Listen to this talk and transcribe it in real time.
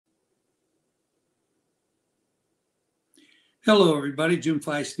Hello, everybody. Jim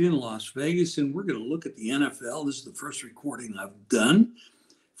Feist in Las Vegas, and we're going to look at the NFL. This is the first recording I've done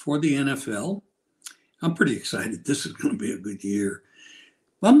for the NFL. I'm pretty excited. This is going to be a good year.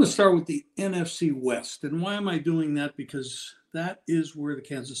 I'm going to start with the NFC West. And why am I doing that? Because that is where the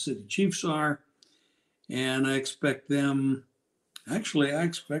Kansas City Chiefs are. And I expect them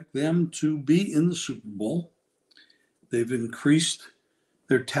to be in the Super Bowl. They've increased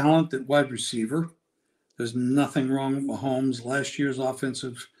their talent at wide receiver. There's nothing wrong with Mahomes. Last year's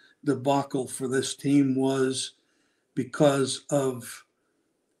offensive debacle for this team was because of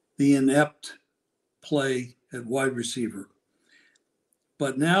the inept play at wide receiver.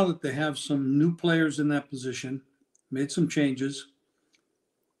 But now that they have some new players in that position, made some changes,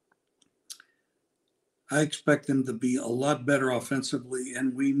 I expect them to be a lot better offensively.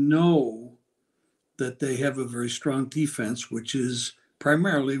 And we know that they have a very strong defense, which is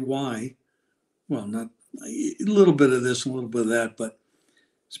primarily why, well, not a little bit of this, a little bit of that, but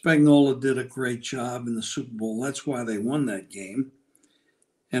Spagnuolo did a great job in the Super Bowl. That's why they won that game.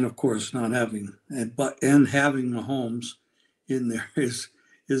 And of course, not having having Mahomes in there is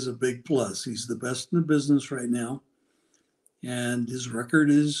a big plus. He's the best in the business right now, and his record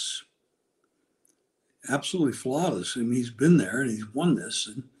is absolutely flawless. I mean, he's been there and he's won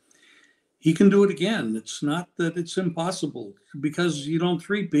this, and he can do it again. It's not that it's impossible. Because you don't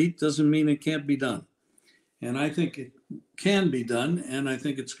three-peat doesn't mean it can't be done. And I think it can be done, and I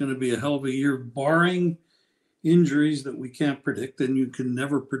think it's going to be a hell of a year, barring injuries that we can't predict, and you can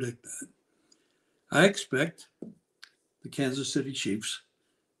never predict that. I expect the Kansas City Chiefs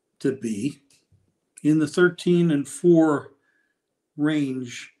to be in the 13-4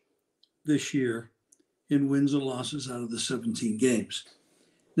 range this year in wins and losses out of the 17 games.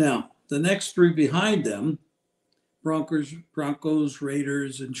 Now, the next three behind them, Broncos,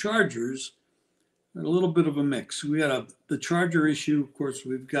 Raiders, and Chargers, a little bit of a mix. We got the Charger issue. Of course,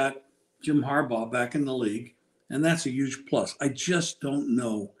 we've got Jim Harbaugh back in the league, and that's a huge plus. I just don't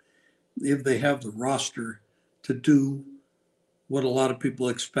know if they have the roster to do what a lot of people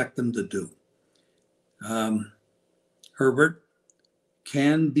expect them to do. Herbert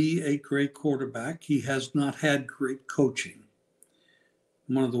can be a great quarterback. He has not had great coaching.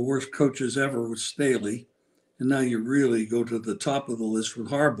 One of the worst coaches ever was Staley. And now you really go to the top of the list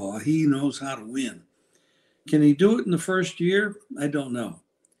with Harbaugh. He knows how to win. Can he do it in the first year? I don't know.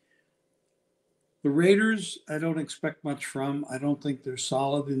 The Raiders, I don't expect much from. I don't think they're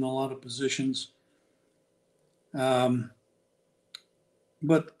solid in a lot of positions. But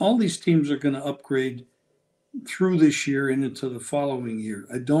all these teams are going to upgrade through this year and into the following year.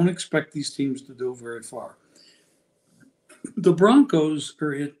 I don't expect these teams to go very far. The Broncos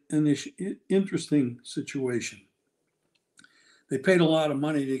are in an interesting situation. They paid a lot of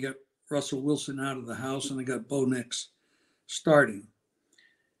money to get Russell Wilson out of the house, and they got Bo Nix starting.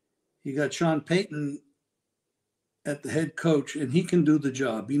 You got Sean Payton at the head coach, and he can do the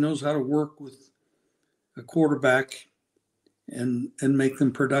job. He knows how to work with a quarterback and make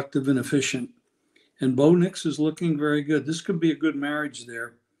them productive and efficient. And Bo Nix is looking very good. This could be a good marriage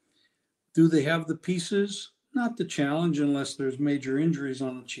there. Do they have the pieces? Not the challenge unless there's major injuries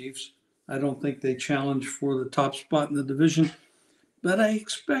on the Chiefs. I don't think they challenge for the top spot in the division, but I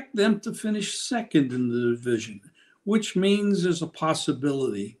expect them to finish second in the division, which means there's a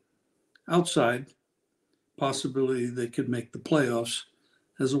possibility, outside possibility, they could make the playoffs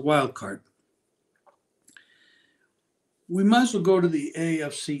as a wild card. We might as well go to the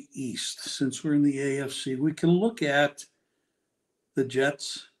AFC East. Since we're in the AFC, we can look at the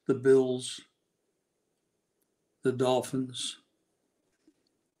Jets, the Bills, the Dolphins,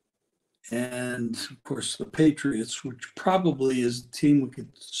 and of course the Patriots, which probably is the team we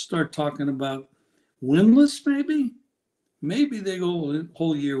could start talking about winless, maybe. Maybe they go a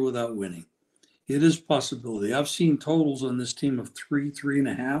whole year without winning. It is a possibility. I've seen totals on this team of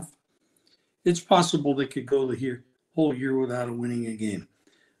 3.5. It's possible they could go the whole year without winning a game.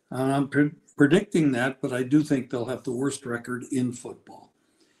 I'm predicting that, but I do think they'll have the worst record in football.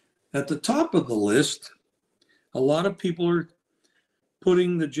 At the top of the list, a lot of people are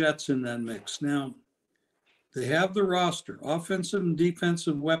putting the Jets in that mix. Now, they have the roster. Offensive and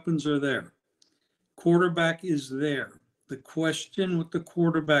defensive weapons are there. Quarterback is there. The question with the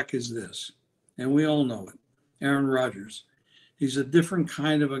quarterback is this, and we all know it, Aaron Rodgers. He's a different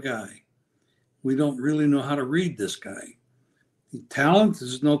kind of a guy. We don't really know how to read this guy. Talent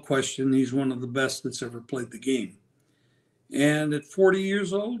is no question. He's one of the best that's ever played the game. And at 40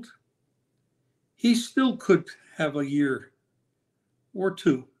 years old, he still could have a year or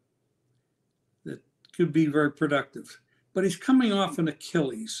two that could be very productive. but he's coming off an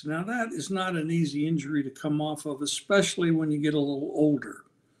Achilles. Now, that is not an easy injury to come off of, especially when you get a little older.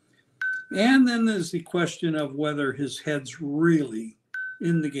 And then there's the question of whether his head's really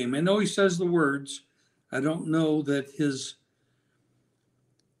in the game. I know he says the words. I don't know that his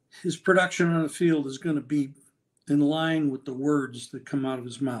production on the field is going to be in line with the words that come out of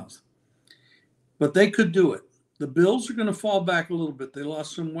his mouth. But they could do it. The Bills are going to fall back a little bit. They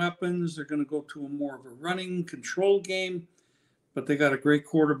lost some weapons. They're going to go to a more of a running control game, but they got a great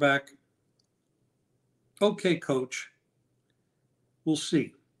quarterback. Okay, coach. We'll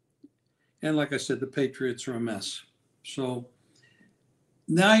see. And like I said, the Patriots are a mess. So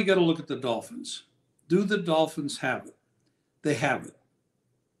now you got to look at the Dolphins. Do the Dolphins have it? They have it.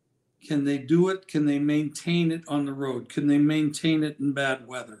 Can they do it? Can they maintain it on the road? Can they maintain it in bad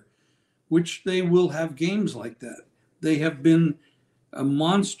weather? Which they will have games like that. They have been a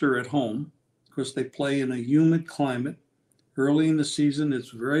monster at home. Of course, they play in a humid climate. Early in the season,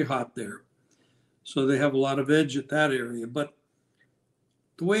 it's very hot there. So they have a lot of edge at that area. But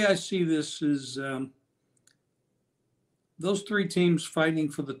the way I see this is those three teams fighting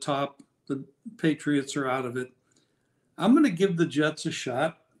for the top. The Patriots are out of it. I'm going to give the Jets a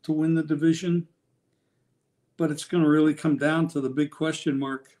shot to win the division, but it's going to really come down to the big question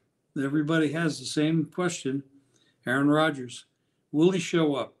mark. Everybody has the same question. Aaron Rodgers, will he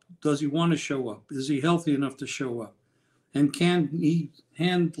show up? Does he want to show up? Is he healthy enough to show up? And can he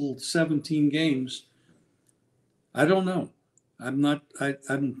handle 17 games? I don't know. I'm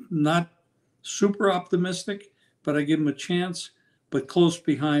not super optimistic, but I give him a chance. But close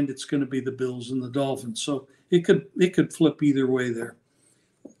behind, it's going to be the Bills and the Dolphins. So it could flip either way there.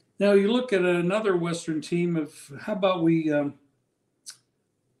 Now you look at another Western team of, how about we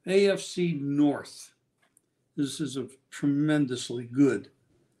AFC North. This is a tremendously good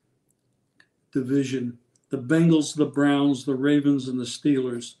division. The Bengals, the Browns, the Ravens, and the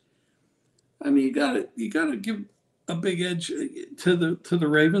Steelers. I mean, you gotta give a big edge to the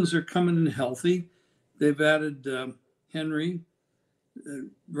Ravens. They're coming in healthy. They've added Henry,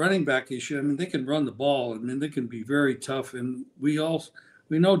 running back issue. I mean, they can run the ball. I mean, they can be very tough, and we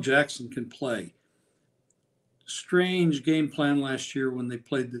know Jackson can play. Strange game plan last year when they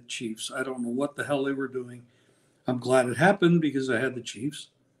played the Chiefs. I don't know what the hell they were doing. I'm glad it happened because I had the Chiefs.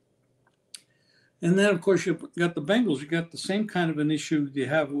 And then, of course, you've got the Bengals. You got the same kind of an issue you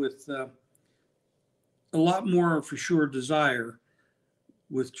have with a lot more, for sure, desire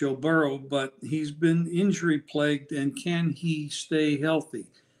with Joe Burrow, but he's been injury plagued, and can he stay healthy?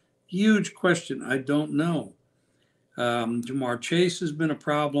 Huge question. I don't know. Jamar Chase has been a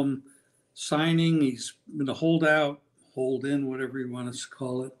problem signing. He's been a holdout, hold in, whatever you want to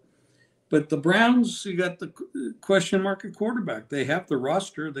call it. But the Browns, you got the question mark at quarterback. They have the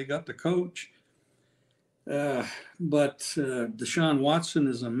roster. They got the coach. But Deshaun Watson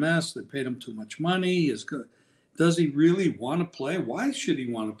is a mess. They paid him too much money. Does he really want to play? Why should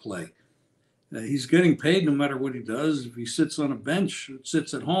he want to play? He's getting paid no matter what he does. If he sits on a bench,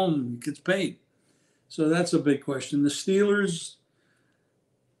 sits at home, he gets paid. So that's a big question. The Steelers,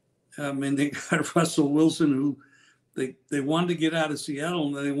 I mean, they got Russell Wilson, who they wanted to get out of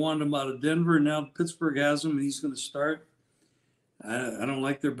Seattle, and they wanted him out of Denver. Now Pittsburgh has him, and he's going to start. I don't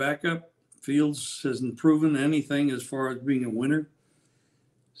like their backup. Fields hasn't proven anything as far as being a winner.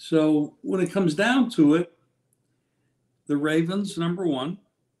 So when it comes down to it, the Ravens, number 1,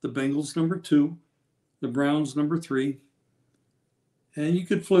 the Bengals, number 2, the Browns, number 3. And you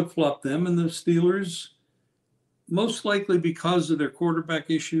could flip-flop them, and the Steelers, most likely because of their quarterback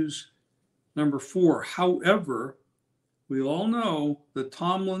issues, number 4. However, we all know that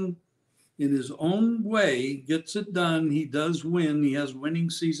Tomlin, in his own way, gets it done. He does win. He has winning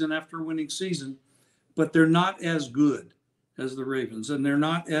season after winning season, but they're not as good as the Ravens, and they're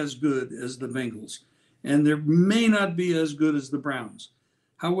not as good as the Bengals, and they may not be as good as the Browns.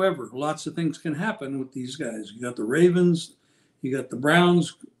 However, lots of things can happen with these guys. You got the Ravens, you got the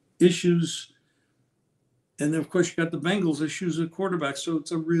Browns issues, and then, of course, you got the Bengals issues at quarterback, so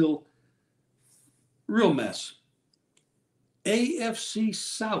it's a real mess. AFC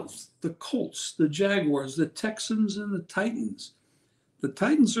South, the Colts, the Jaguars, the Texans, and the Titans. The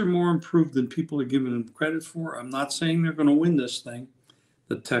Titans are more improved than people are giving them credit for. I'm not saying they're going to win this thing.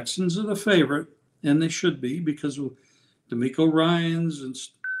 The Texans are the favorite, and they should be, because of D'Amico Ryans, and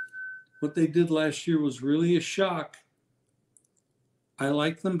what they did last year was really a shock. I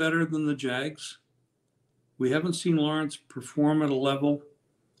like them better than the Jags. We haven't seen Lawrence perform at a level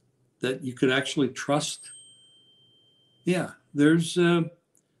that you could actually trust. Yeah, there's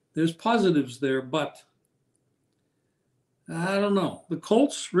positives there, but I don't know. The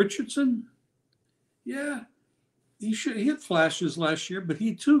Colts, Richardson, yeah, He had flashes last year, but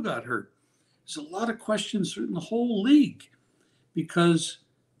he too got hurt. There's a lot of questions in the whole league because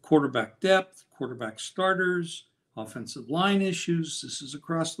quarterback depth, quarterback starters, offensive line issues. This is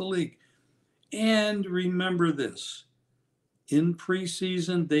across the league. And remember this, in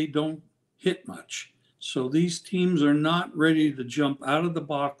preseason, they don't hit much. So these teams are not ready to jump out of the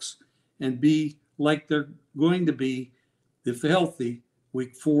box and be like they're going to be, if they're healthy,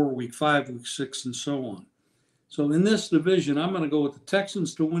 week 4, week 5, week 6, and so on. So in this division, I'm going to go with the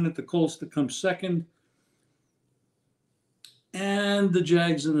Texans to win it, the Colts to come second, and the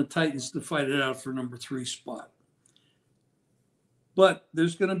Jags and the Titans to fight it out for number 3 spot. But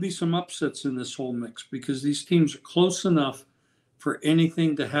there's going to be some upsets in this whole mix because these teams are close enough for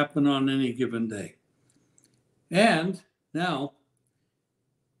anything to happen on any given day. And now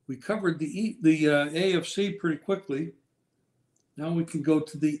we covered the AFC pretty quickly. Now we can go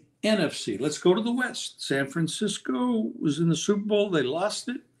to the NFC. Let's go to the West. San Francisco was in the Super Bowl. They lost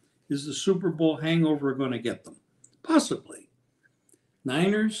it. Is the Super Bowl hangover going to get them? Possibly.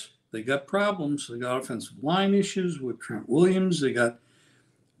 Niners, they got problems. They got offensive line issues with Trent Williams. They got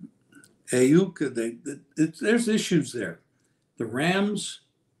Ayuk. There's issues there. The Rams,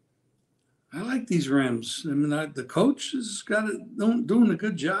 I like these Rams. I mean, the coach has got it doing a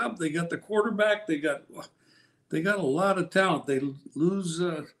good job. They got the quarterback. They got a lot of talent. They lose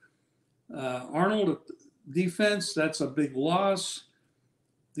Arnold at defense. That's a big loss.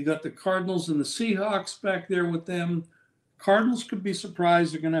 They got the Cardinals and the Seahawks back there with them. Cardinals could be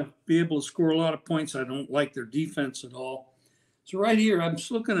surprised. They're going to be able to score a lot of points. I don't like their defense at all. So right here, I'm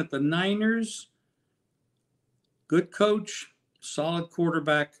just looking at the Niners. Good coach, solid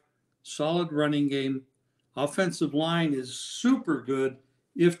quarterback, solid running game. Offensive line is super good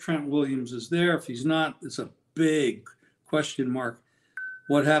if Trent Williams is there. If he's not, it's a big question mark.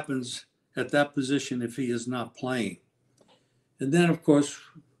 What happens at that position if he is not playing? And then, of course,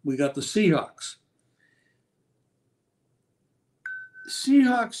 we got the Seahawks.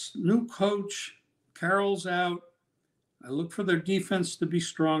 Seahawks, new coach, Carroll's out. I look for their defense to be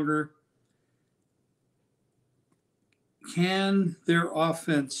stronger. Can their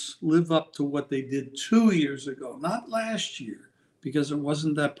offense live up to what they did 2 years ago? Not last year, because it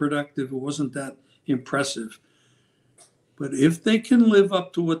wasn't that productive. It wasn't that impressive. But if they can live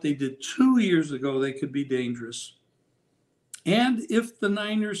up to what they did 2 years ago, they could be dangerous. And if the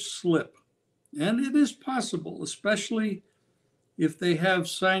Niners slip, and it is possible, especially if they have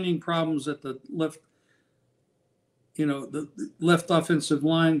signing problems at the left, the left offensive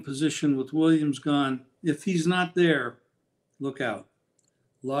line position with Williams gone, if he's not there, look out.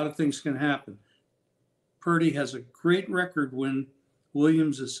 A lot of things can happen. Purdy has a great record when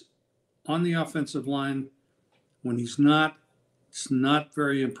Williams is on the offensive line. When he's not, it's not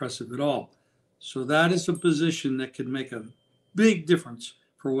very impressive at all. So that is a position that can make a big difference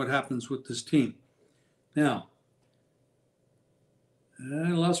for what happens with this team. Now, I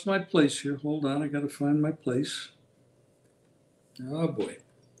lost my place here. Hold on, I got to find my place. Oh boy.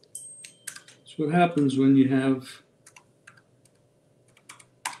 That's what happens when you have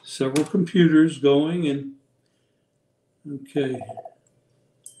several computers going and okay.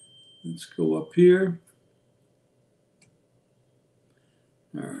 Let's go up here.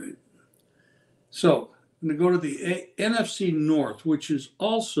 All right. So I'm going to go to the NFC North, which is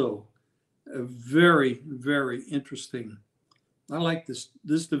also a very, very interesting. I like this.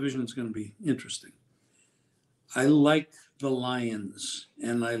 This division is going to be interesting. I like the Lions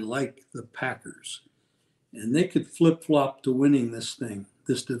and I like the Packers. And they could flip-flop to winning this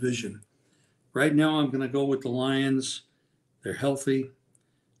division. Right now, I'm going to go with the Lions. They're healthy.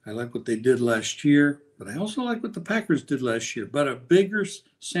 I like what they did last year, but I also like what the Packers did last year, but a bigger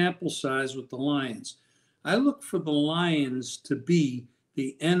sample size with the Lions. I look for the Lions to be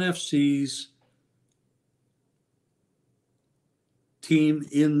the NFC's team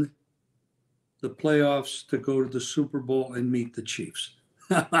in the playoffs to go to the Super Bowl and meet the Chiefs.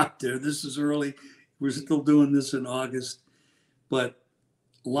 I'm out there. This is early. We're still doing this in August. But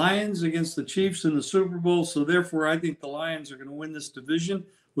Lions against the Chiefs in the Super Bowl, so therefore I think the Lions are going to win this division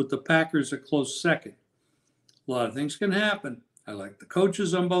with the Packers a close second. A lot of things can happen. I like the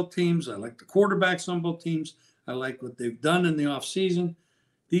coaches on both teams. I like the quarterbacks on both teams. I like what they've done in the offseason.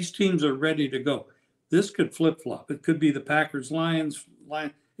 These teams are ready to go. This could flip-flop. It could be the Packers, Lions.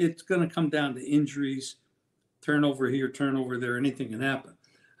 It's going to come down to injuries, turnover here, turnover there. Anything can happen.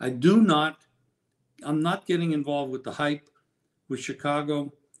 I'm not getting involved with the hype with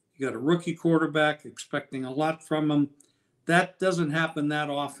Chicago. You got a rookie quarterback, expecting a lot from him. That doesn't happen that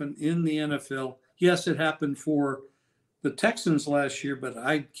often in the NFL. Yes, it happened for the Texans last year, but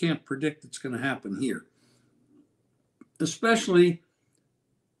I can't predict it's going to happen here. especially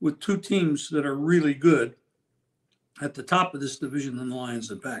with two teams that are really good at the top of this division than the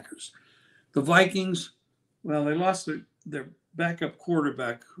Lions and Packers. The Vikings, well, they lost their backup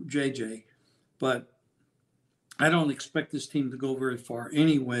quarterback, JJ, but I don't expect this team to go very far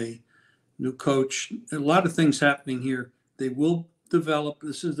anyway. New coach, a lot of things happening here. They will develop.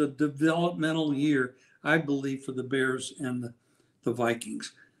 This is a developmental year, I believe, for the Bears and the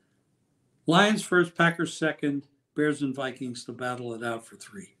Vikings. Lions first, Packers second, Bears and Vikings to battle it out for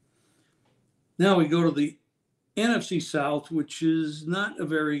 3. Now we go to the NFC South, which is not a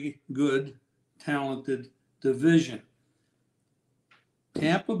very good, talented division.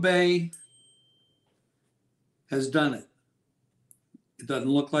 Tampa Bay has done it. It doesn't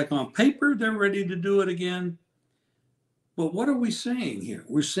look like on paper they're ready to do it again. But what are we saying here?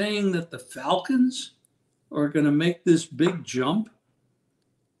 We're saying that the Falcons are going to make this big jump.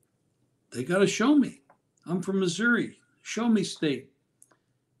 They got to show me. I'm from Missouri. Show me state.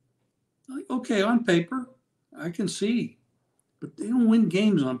 Okay, on paper, I can see. But they don't win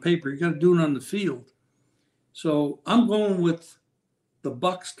games on paper. You got to do it on the field. So I'm going with the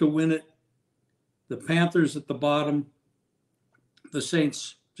Bucs to win it, the Panthers at the bottom, the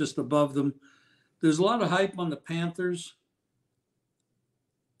Saints just above them. There's a lot of hype on the Panthers.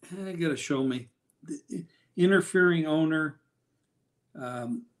 You got to show me. The interfering owner,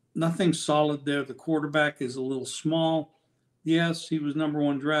 nothing solid there. The quarterback is a little small. Yes, he was number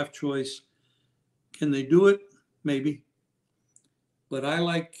 1 draft choice. Can they do it? Maybe. But I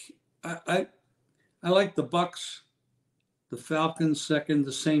like the Bucs, the Falcons second,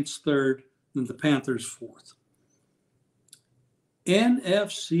 the Saints third, and the Panthers fourth.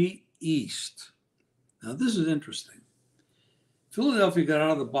 NFC East. Now this is interesting. Philadelphia got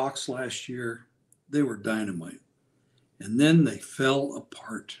out of the box last year. They were dynamite. And then they fell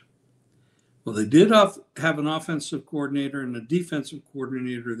apart. Well, they did have an offensive coordinator and a defensive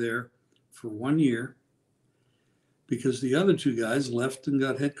coordinator there for 1 year because the other 2 guys left and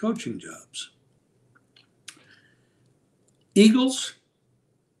got head coaching jobs. Eagles,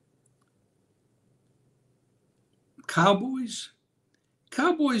 Cowboys.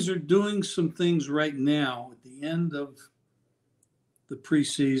 Cowboys are doing some things right now at the end of the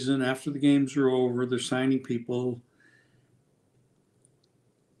preseason. After the games are over, they're signing people.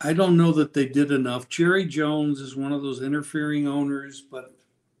 I don't know that they did enough. Jerry Jones is one of those interfering owners, but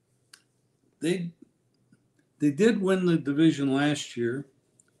they did win the division last year,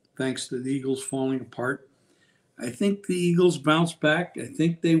 thanks to the Eagles falling apart. I think the Eagles bounce back. I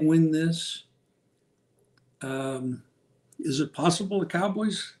think they win this. Is it possible the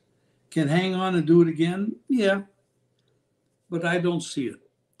Cowboys can hang on and do it again? Yeah, but I don't see it.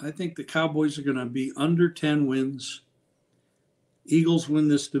 I think the Cowboys are going to be under 10 wins. Eagles win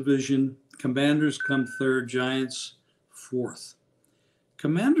this division. Commanders come third. Giants fourth.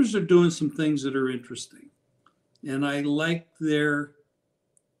 Commanders are doing some things that are interesting, and I like their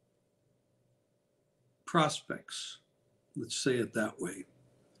prospects. Let's say it that way.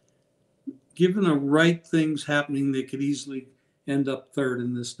 Given the right things happening, they could easily end up third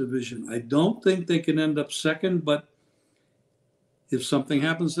in this division. I don't think they can end up second, but if something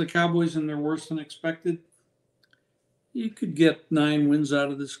happens to the Cowboys and they're worse than expected, you could get 9 wins out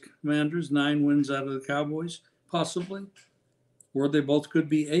of the Commanders, 9 wins out of the Cowboys, possibly. Or they both could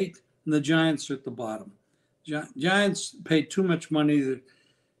be 8, and the Giants are at the bottom. Giants paid too much money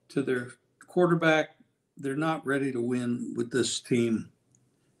to their quarterback. They're not ready to win with this team.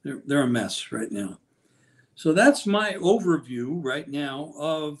 They're a mess right now. So that's my overview right now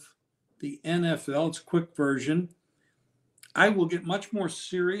of the NFL. It's a quick version. I will get much more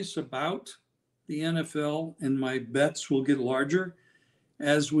serious about the NFL, and my bets will get larger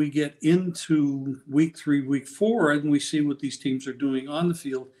as we get into week 3, week 4, and we see what these teams are doing on the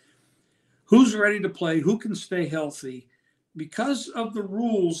field. Who's ready to play? Who can stay healthy? Because of the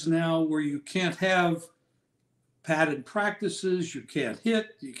rules now where you can't have padded practices, you can't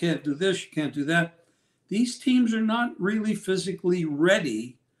hit, you can't do this, you can't do that. These teams are not really physically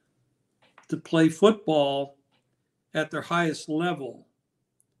ready to play football at their highest level.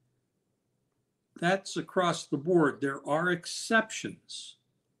 That's across the board. There are exceptions,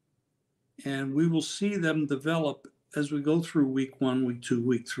 and we will see them develop as we go through week 1, week 2,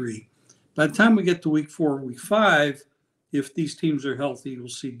 week 3. By the time we get to week 4, week 5, if these teams are healthy, you'll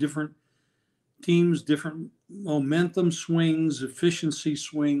see different teams, different momentum swings, efficiency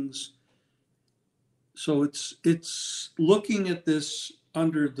swings. So it's looking at this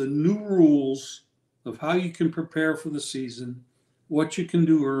under the new rules of how you can prepare for the season, what you can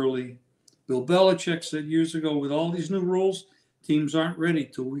do early. Bill Belichick said years ago, with all these new rules, teams aren't ready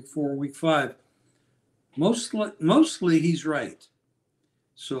till week 4, week 5. Mostly he's right.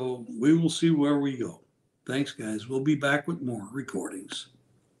 So we will see where we go. Thanks, guys. We'll be back with more recordings.